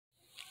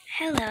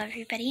Hello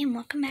everybody and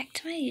welcome back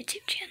to my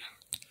YouTube channel.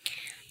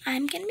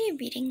 I'm going to be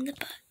reading the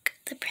book,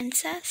 The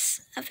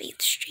Princess of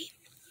 8th Street.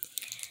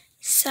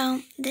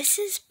 So this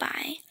is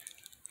by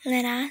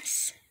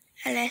Linas,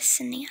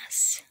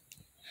 Alsenas.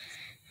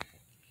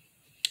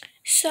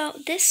 So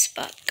this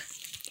book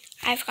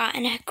I've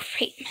gotten a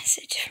great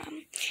message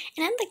from,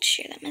 and I'd like to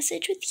share that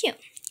message with you.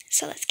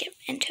 So let's get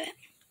into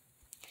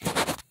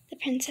it. The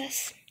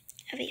Princess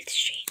of 8th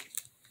Street.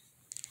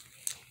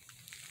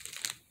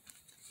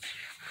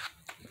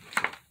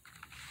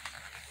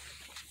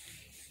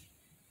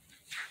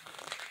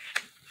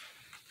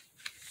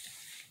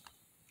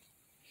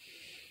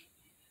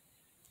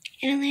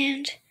 In a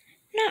land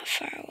not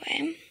far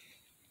away,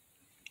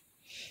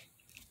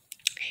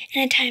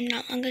 in a time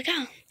not long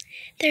ago,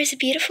 there was a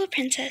beautiful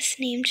princess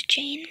named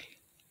Jane.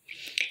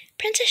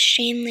 Princess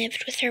Jane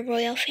lived with her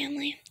royal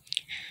family,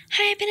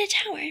 high up in a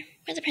tower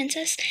where the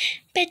princess'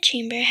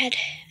 bedchamber had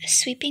a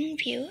sweeping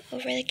view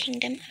over the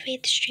kingdom of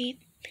 8th Street.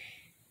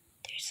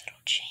 There's little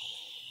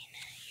Jane,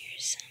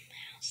 here's some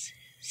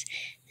houses,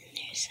 then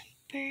there's some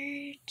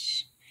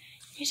birds,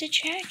 there's a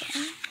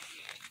dragon.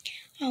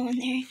 Oh,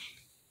 and there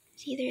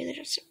either a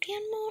little stuffed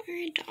animal or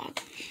a dog.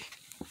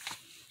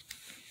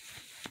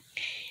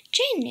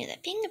 Jane knew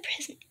that being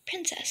a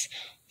princess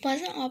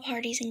wasn't all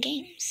parties and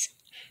games.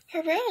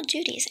 Her royal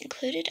duties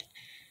included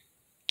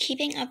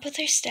keeping up with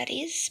her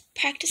studies,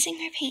 practicing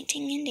her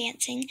painting and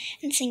dancing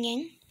and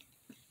singing,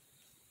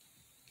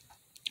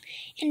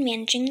 and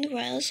managing the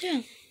royal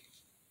zoo.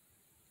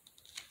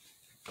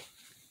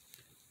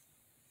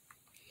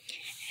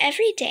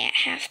 Every day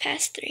at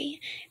 3:30,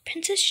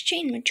 Princess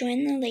Jane would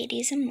join the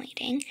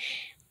ladies-in-waiting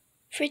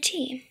for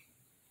tea.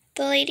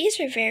 The ladies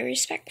were very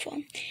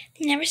respectful.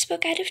 They never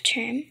spoke out of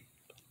turn,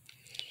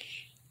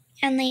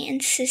 and they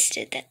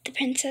insisted that the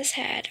princess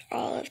had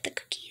all of the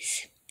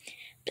cookies.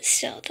 But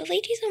still, the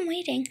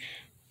ladies-in-waiting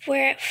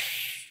were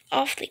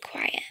awfully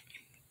quiet.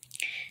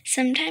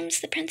 Sometimes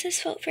the princess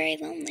felt very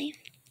lonely.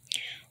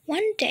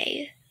 One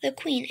day, the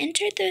queen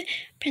entered the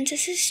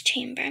princess's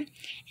chamber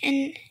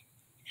and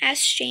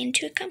asked Jane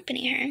to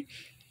accompany her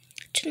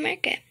to the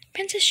market.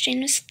 Princess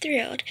Jane was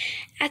thrilled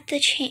at the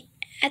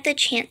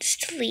chance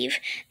to leave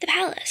the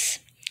palace.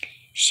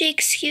 She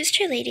excused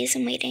her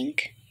ladies-in-waiting,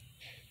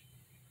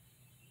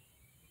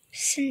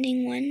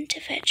 sending one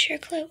to fetch her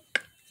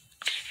cloak.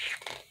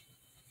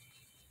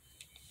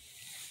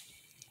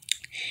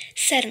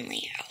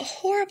 Suddenly, a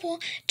horrible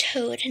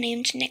toad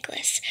named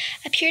Nicholas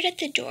appeared at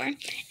the door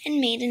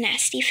and made a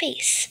nasty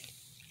face.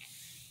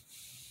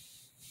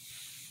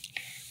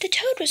 The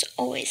toad was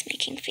always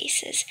making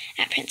faces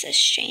at Princess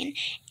Jane,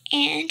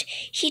 and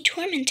he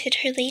tormented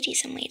her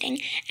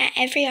ladies-in-waiting at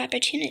every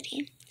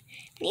opportunity.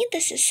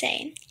 Needless to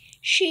say,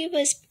 he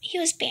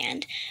was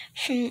banned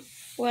from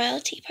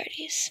royal tea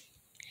parties.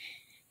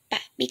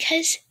 But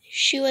because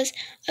she was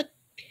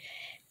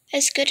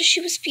as good as she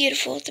was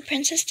beautiful, the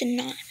princess did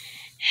not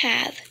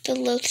have the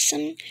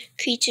loathsome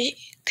creature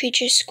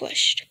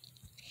squished.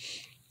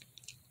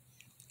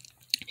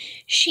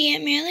 She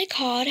merely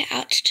called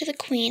out to the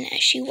queen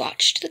as she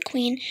watched the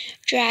queen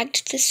drag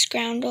the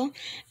scoundrel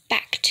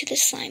back to the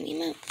slimy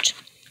moat.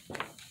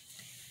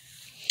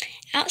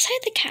 Outside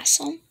the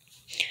castle,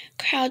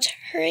 crowds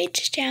hurried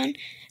down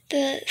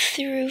the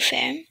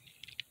thoroughfare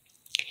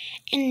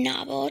and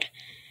nobbled,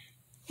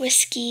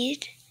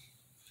 whisked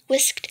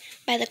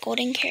by the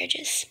golden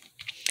carriages.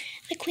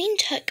 The queen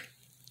took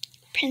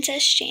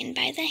Princess Jane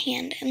by the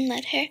hand and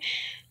led her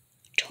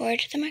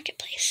toward the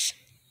marketplace.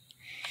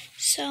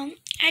 So,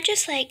 I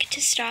just like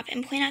to stop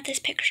and point out this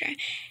picture,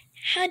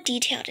 how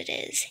detailed it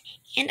is.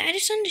 And I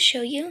just wanted to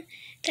show you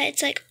that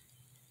it's like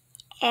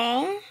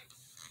all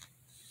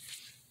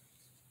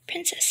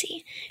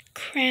princessy.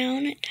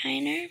 Crown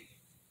Diner,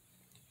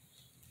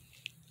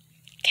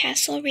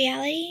 Castle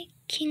Reality,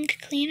 King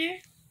Cleaner,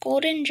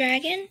 Golden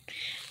Dragon,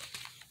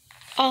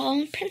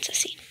 all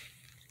princessy.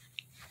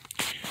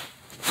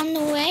 On the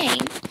way,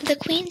 the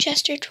queen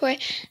gestured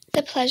toward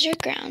the pleasure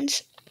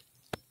grounds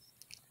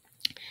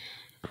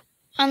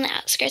on the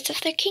outskirts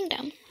of their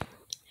kingdom.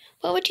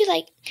 "What would you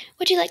like?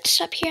 Would you like to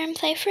stop here and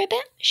play for a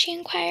bit?" she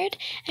inquired,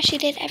 as she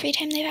did every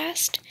time they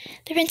passed.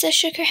 The princess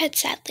shook her head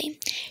sadly.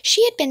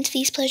 She had been to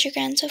these pleasure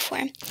grounds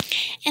before,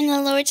 and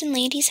the lords and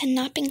ladies had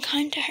not been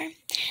kind to her.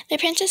 The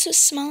princess was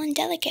small and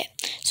delicate,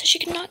 so she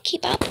could not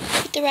keep up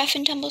with the rough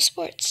and tumble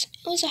sports.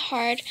 It was a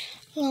hard,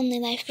 lonely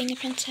life being a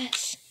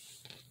princess.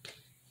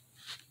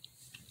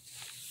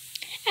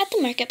 At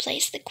the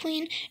marketplace, the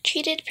queen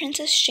treated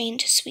Princess Jane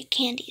to sweet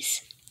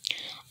candies.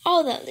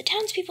 Although the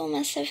townspeople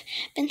must have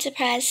been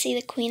surprised to see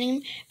the queen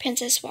and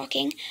princess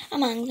walking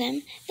among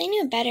them, they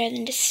knew better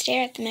than to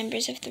stare at the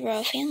members of the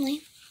royal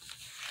family.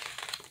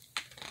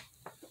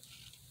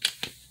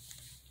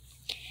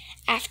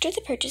 After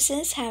the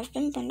purchases have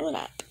been bundled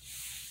up,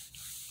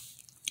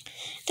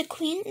 the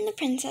queen and the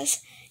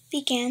princess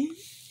began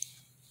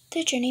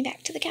their journey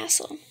back to the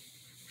castle.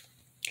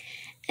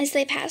 As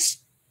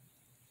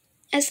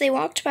they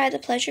walked by the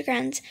pleasure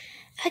grounds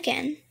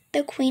again,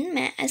 the queen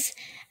met as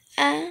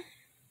a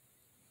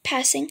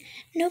passing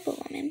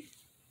noblewoman.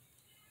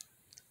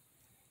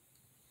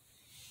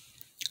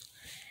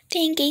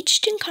 They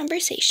engaged in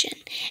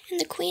conversation, and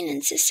the queen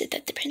insisted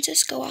that the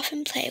princess go off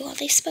and play while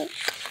they spoke.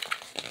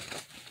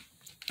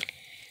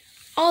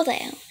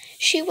 Although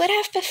she would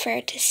have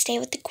preferred to stay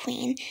with the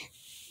queen,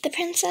 the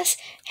princess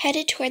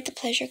headed toward the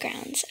pleasure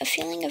grounds. A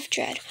feeling of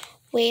dread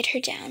weighed her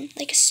down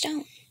like a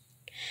stone.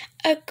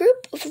 A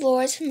group of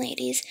lords and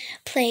ladies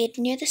played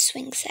near the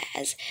swing set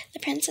as the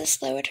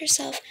princess lowered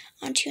herself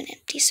onto an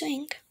empty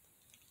swing.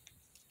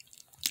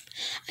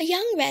 A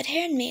young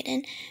red-haired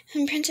maiden,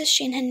 whom Princess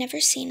Jane had never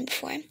seen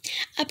before,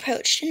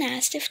 approached and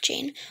asked if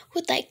Jane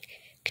would like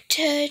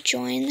to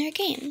join their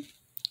game.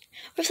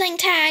 "We're playing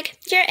tag.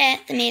 You're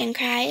it," the maiden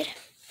cried.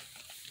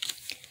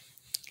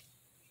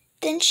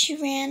 Then she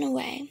ran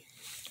away.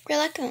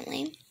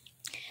 Reluctantly,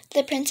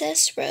 the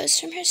princess rose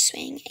from her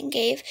swing and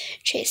gave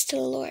chase to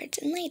the lords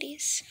and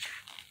ladies.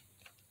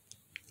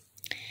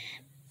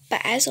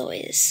 But as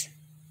always,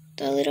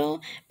 the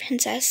little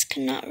princess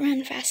could not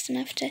run fast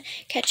enough to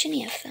catch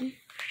any of them.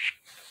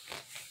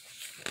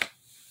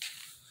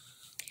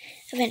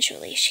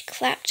 Eventually, she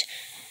collapsed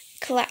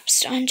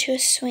onto a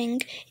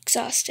swing,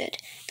 exhausted.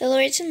 The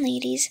lords and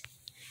ladies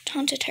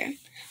taunted her.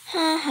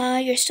 "Ha ha,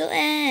 you're still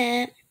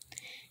it."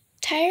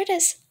 Tired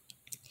as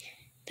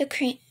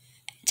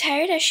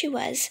she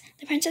was,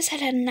 the princess had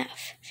had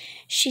enough.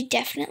 She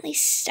definitely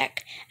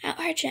stuck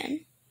out her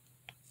chin.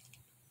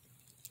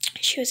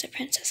 She was a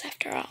princess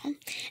after all,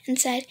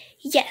 and said,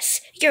 "Yes,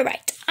 you're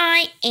right.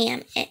 I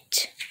am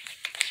it."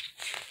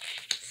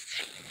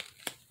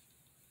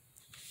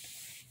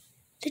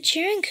 The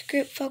cheering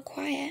group fell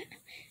quiet.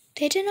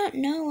 They did not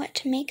know what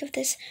to make of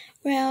this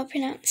royal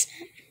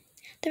pronouncement.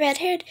 The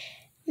red-haired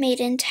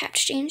maiden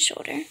tapped Jane's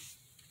shoulder.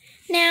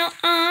 "Now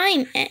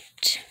I'm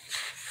it."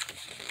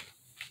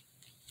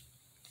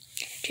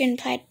 Jane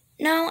replied,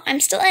 "No, I'm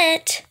still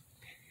it."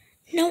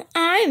 "No,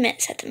 I'm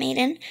it," said the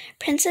maiden.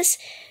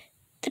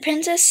 The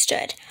princess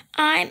stood.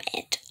 "I'm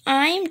it.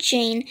 I'm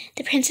Jane,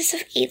 the princess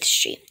of 8th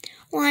Street.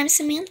 Well, I'm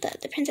Samantha,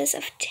 the princess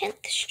of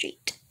 10th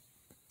Street.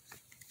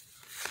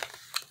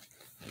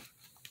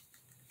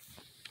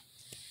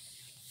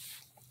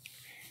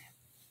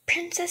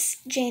 Princess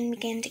Jane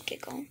began to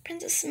giggle.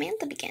 Princess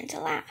Samantha began to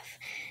laugh.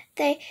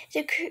 They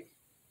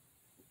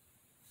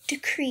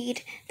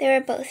decreed they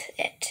were both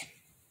it.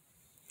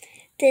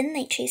 Then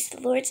they chased the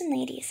lords and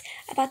ladies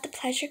about the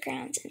pleasure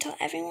grounds until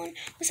everyone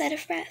was out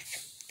of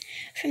breath.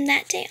 From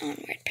that day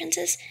onward,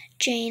 Princess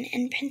Jane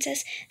and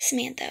Princess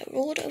Samantha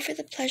ruled over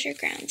the pleasure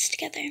grounds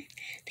together.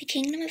 The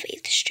kingdom of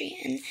 8th Street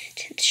and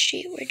 10th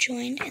Street were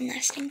joined in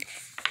lasting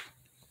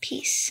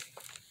peace.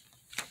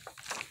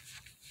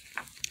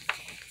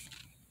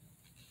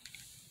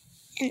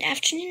 And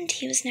afternoon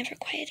tea was never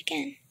quiet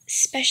again,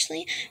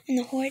 especially when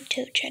the horrid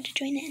toad tried to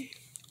join in.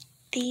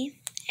 The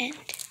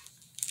end.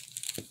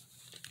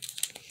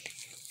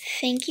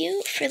 Thank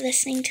you for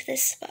listening to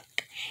this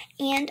book,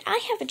 and I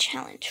have a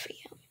challenge for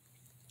you.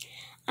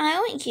 I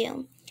want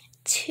you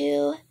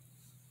to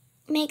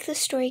make the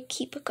story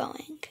keep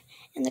going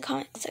in the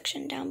comment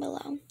section down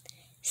below.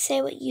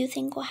 Say what you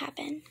think will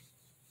happen.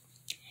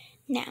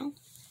 Now,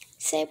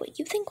 say what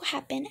you think will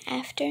happen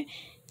after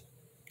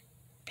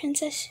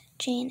Princess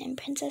Jane and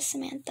Princess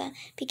Samantha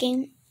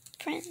became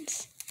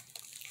friends.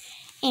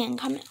 And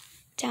comment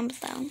down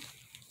below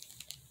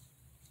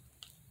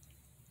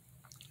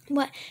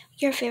what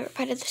your favorite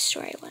part of the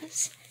story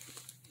was.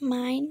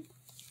 Mine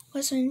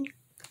was when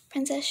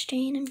Princess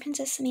Jane and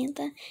Princess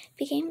Samantha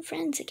became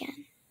friends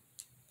again.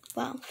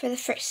 Well, for the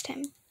first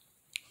time.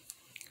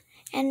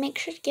 And make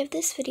sure to give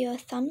this video a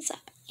thumbs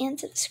up and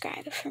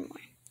subscribe for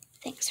more.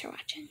 Thanks for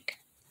watching.